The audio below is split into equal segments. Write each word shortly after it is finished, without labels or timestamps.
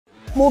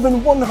More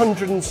than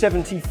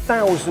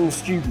 170,000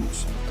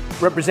 students,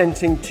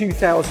 representing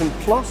 2,000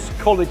 plus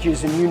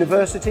colleges and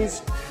universities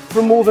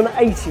from more than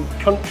 80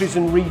 countries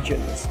and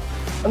regions.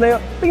 And they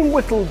are being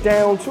whittled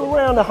down to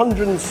around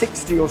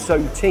 160 or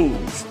so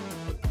teams.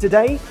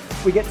 Today,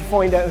 we get to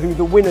find out who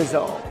the winners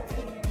are,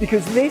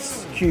 because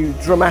this, cue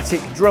dramatic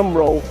drum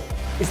roll,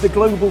 is the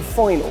global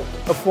final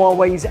of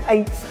Huawei's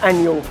 8th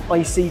annual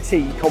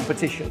ICT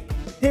competition.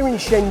 Here in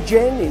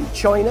Shenzhen in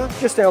China,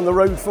 just down the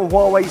road from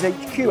Huawei's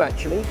HQ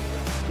actually,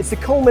 it's the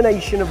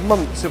culmination of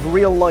months of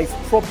real-life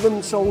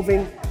problem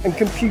solving and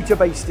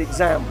computer-based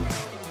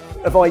exams,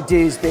 of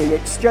ideas being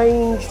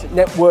exchanged,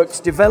 networks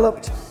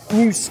developed,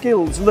 new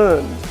skills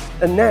learned,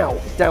 and now,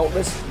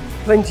 doubtless,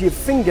 plenty of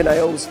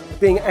fingernails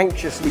being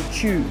anxiously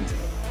chewed.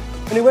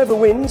 And whoever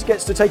wins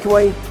gets to take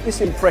away this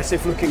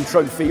impressive-looking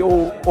trophy,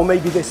 or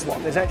maybe this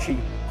one. There's actually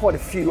quite a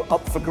few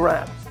up for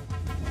grabs.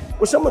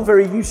 Well, someone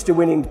very used to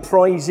winning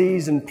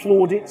prizes and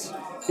plaudits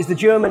is the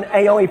German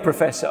AI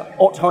professor,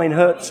 Otthain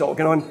Herzog,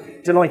 and I'm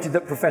delighted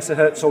that Professor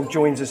Herzog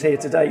joins us here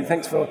today.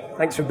 Thanks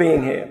for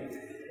being here.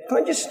 Can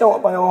I just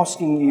start by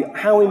asking you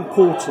how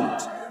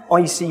important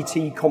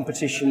ICT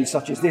competitions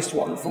such as this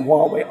one from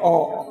Huawei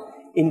are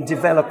in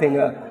developing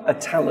a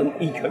talent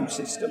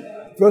ecosystem?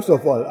 First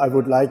of all, I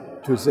would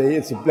like to say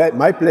it's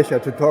my pleasure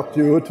to talk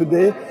to you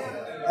today.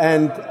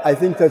 And I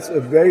think that's a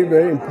very,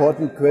 very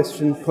important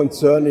question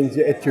concerning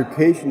the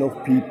education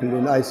of people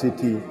in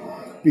ICT.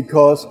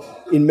 Because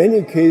in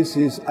many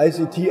cases,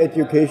 ICT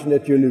education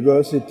at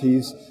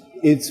universities,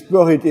 it's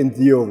buried in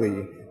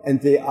theory.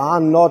 And they are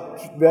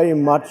not very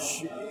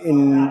much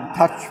in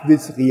touch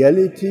with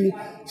reality.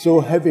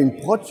 So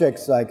having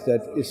projects like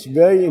that is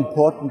very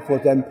important for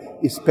them,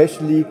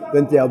 especially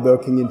when they are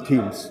working in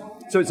teams.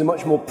 So it's a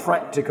much more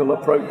practical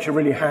approach, a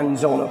really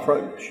hands-on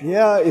approach.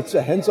 Yeah, it's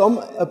a hands-on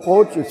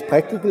approach, it's a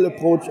practical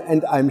approach,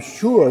 and I'm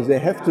sure they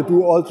have to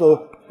do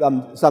also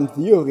some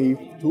theory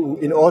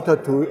in order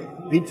to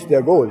reach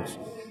their goals.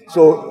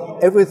 So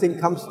everything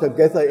comes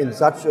together in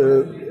such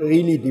a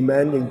really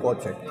demanding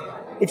project.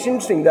 It's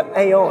interesting that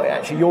AI,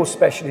 actually your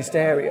specialist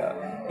area,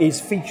 is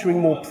featuring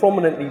more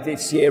prominently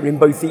this year in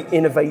both the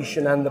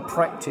innovation and the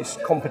practice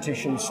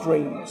competition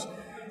streams.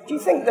 Do you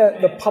think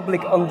that the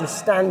public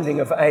understanding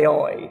of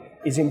AI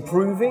is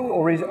improving,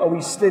 or are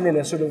we still in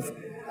a sort of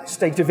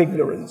state of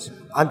ignorance?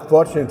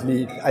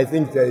 Unfortunately, I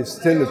think there is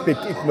still a big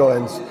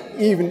ignorance,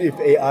 even if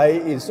AI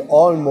is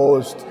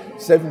almost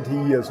 70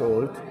 years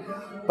old.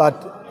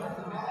 But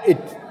it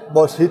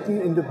was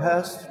hidden in the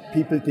past.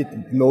 People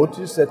didn't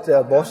notice that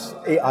there was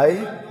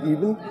AI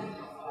even.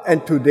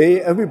 And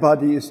today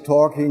everybody is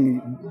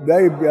talking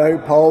very, very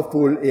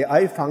powerful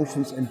AI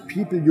functions, and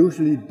people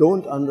usually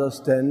don't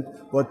understand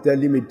what their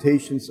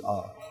limitations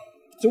are.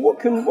 So what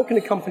can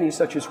a company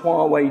such as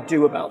Huawei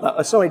do about that?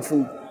 Aside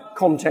from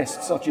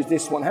contests such as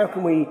this one, how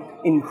can we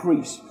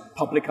increase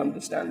public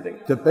understanding?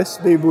 The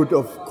best way would,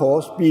 of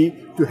course,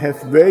 be to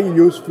have very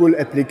useful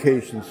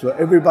applications, so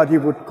everybody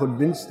would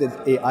convince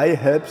that AI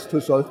helps to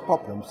solve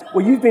problems.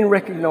 Well, you've been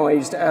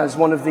recognized as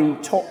one of the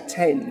top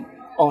 10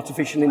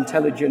 artificial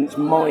intelligence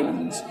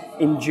minds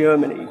in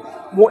Germany.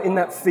 What in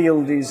that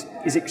field is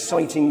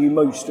exciting you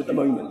most at the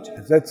moment?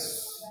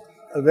 That's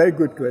a very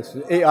good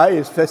question. AI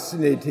is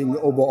fascinating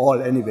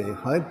overall anyway,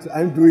 right?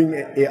 I'm doing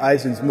AI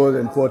since more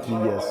than 40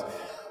 years.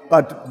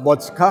 But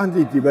what's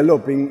currently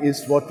developing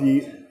is what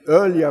we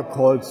earlier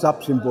called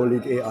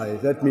sub-symbolic AI.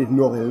 That means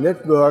neural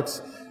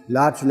networks,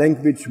 large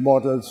language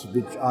models,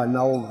 which are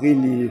now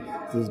really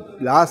the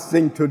last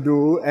thing to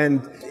do.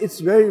 And it's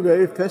very,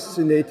 very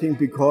fascinating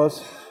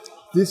because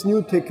this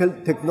new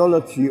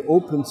technology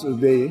opens a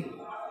way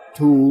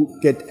to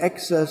get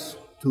access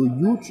to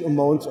huge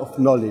amounts of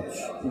knowledge.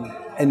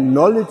 And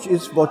knowledge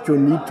is what you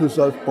need to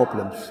solve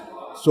problems.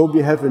 So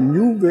we have a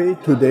new way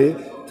today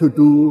to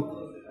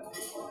do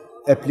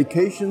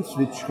applications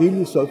which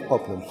really solve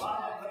problems.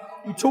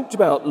 You talked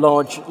about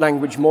large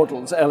language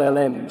models,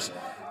 LLMs.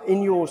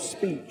 In your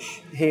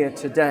speech here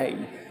today,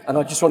 and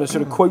I just want to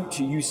sort of quote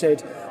you, you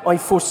said, "I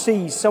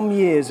foresee some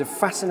years of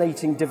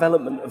fascinating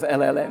development of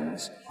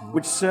LLMs,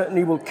 which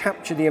certainly will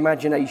capture the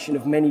imagination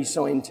of many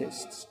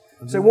scientists."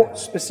 So what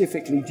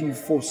specifically do you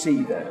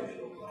foresee there?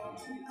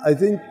 I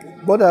think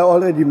what I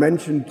already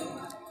mentioned,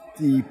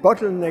 the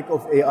bottleneck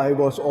of AI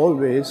was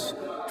always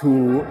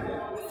to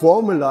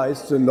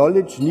formalize the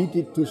knowledge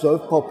needed to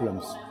solve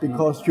problems,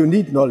 because you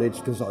need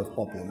knowledge to solve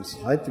problems,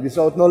 right?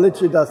 Without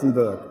knowledge, it doesn't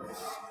work.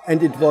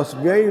 And it was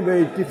very,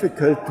 very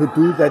difficult to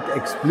do that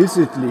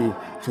explicitly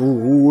through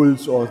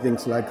rules or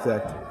things like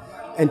that.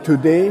 And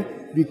today,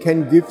 we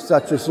can give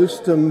such a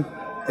system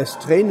as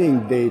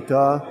training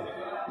data,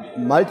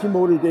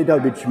 multimodal data,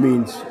 which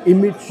means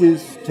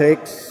images,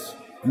 text,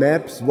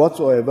 maps,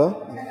 whatsoever.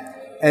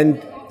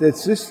 And the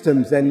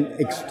system then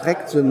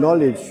extracts the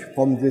knowledge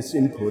from this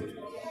input,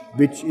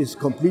 which is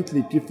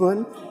completely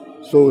different.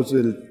 So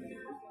the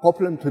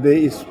problem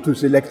today is to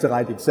select the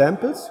right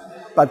examples,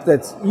 but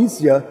that's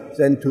easier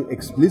than to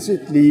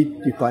explicitly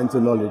define the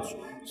knowledge.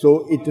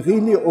 So it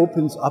really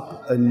opens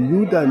up a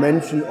new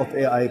dimension of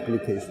AI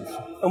applications.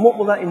 And what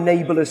will that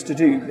enable us to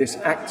do, this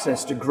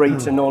access to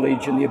greater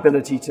knowledge and the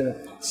ability to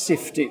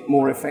sift it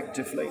more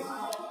effectively?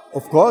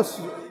 Of course,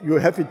 you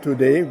have it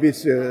today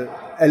with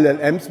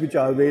LLMs which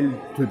are available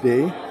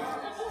today.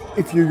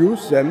 If you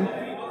use them,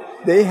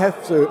 they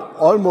have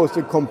almost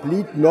a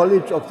complete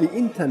knowledge of the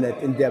internet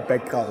in their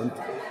background.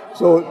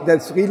 So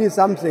that's really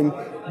something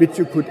which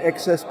you could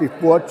access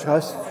before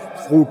just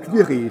through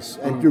queries.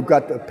 And you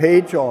got a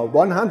page or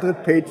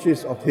 100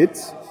 pages of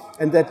hits,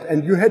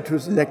 and you had to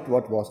select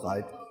what was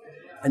right.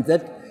 And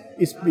that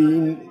is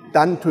being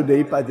done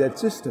today by that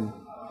system.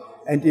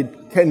 And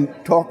it can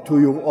talk to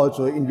you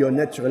also in your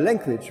natural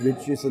language,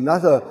 which is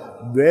another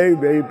very,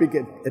 very big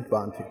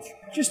advantage.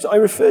 I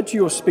referred to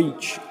your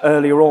speech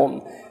earlier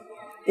on.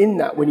 In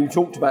that, when you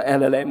talked about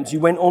LLMs, you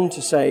went on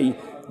to say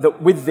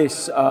that with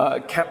this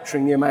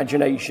capturing the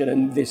imagination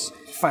and this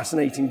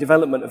fascinating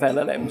development of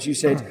LLMs, you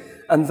said,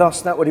 and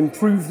thus that would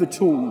improve the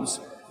tools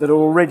that are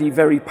already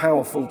very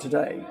powerful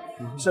today.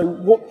 So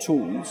what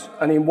tools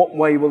and in what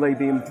way will they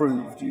be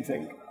improved, do you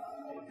think?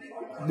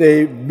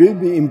 They will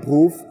be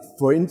improved,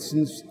 for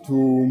instance,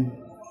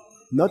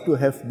 not to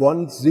have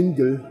one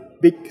single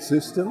big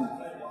system.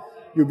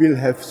 You will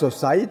have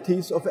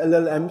societies of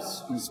LLM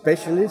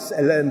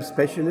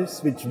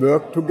specialists, which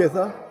work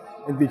together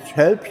and which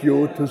help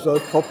you to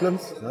solve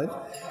problems, right?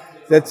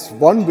 That's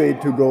one way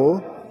to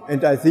go,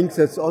 and I think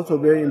that's also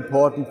very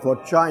important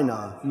for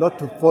China, not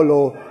to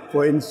follow,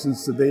 for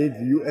instance, the way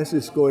the US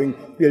is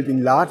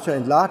building larger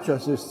and larger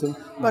systems,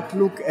 but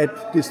look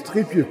at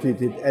distributed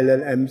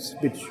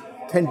LLMs, which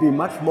can be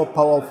much more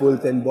powerful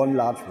than one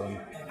large one.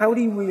 How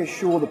do you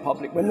reassure the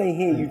public when they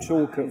hear you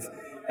talk of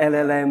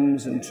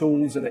LLMs and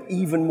tools that are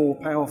even more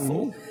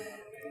powerful?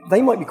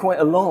 They might be quite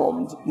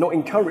alarmed, not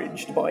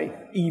encouraged by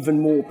even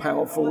more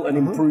powerful and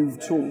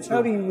improved tools.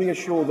 How do you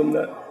reassure them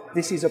that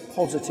this is a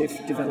positive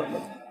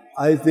development?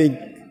 I think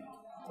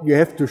you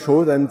have to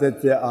show them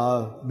that there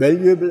are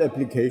valuable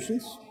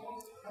applications,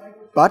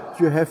 but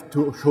you have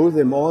to show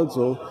them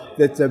also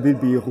that there will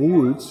be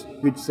rules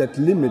which set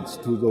limits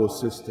to those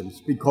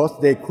systems, because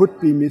they could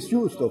be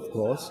misused, of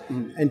course,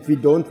 and we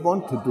don't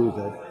want to do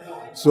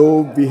that.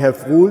 So we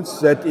have rules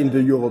set in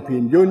the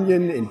European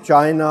Union, in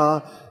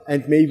China,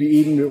 and maybe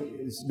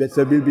even that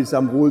there will be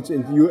some rules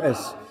in the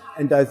US.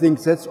 And I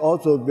think that's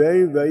also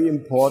very, very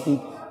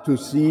important to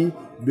see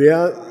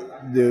where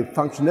the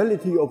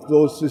functionality of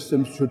those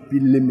systems should be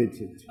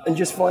limited. And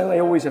just finally, I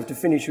always have to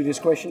finish with this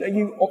question. Are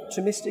you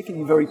optimistic? Are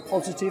you very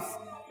positive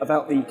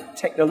about the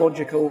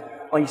technological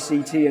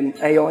ICT and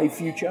AI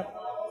future?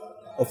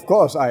 Of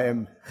course I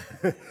am.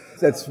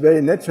 That's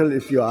very natural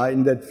if you are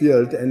in that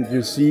field and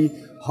you see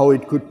how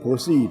it could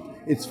proceed.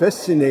 It's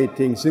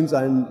fascinating since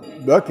I'm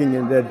working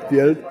in that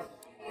field,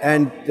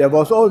 and there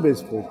was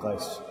always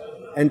progress.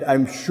 And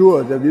I'm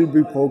sure there will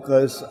be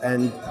progress,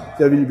 and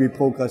there will be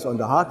progress on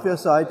the hardware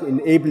side,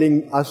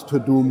 enabling us to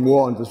do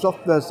more on the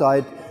software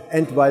side,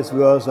 and vice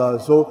versa.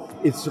 So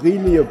it's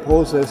really a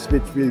process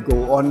which will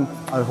go on,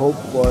 I hope,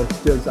 for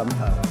still some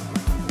time.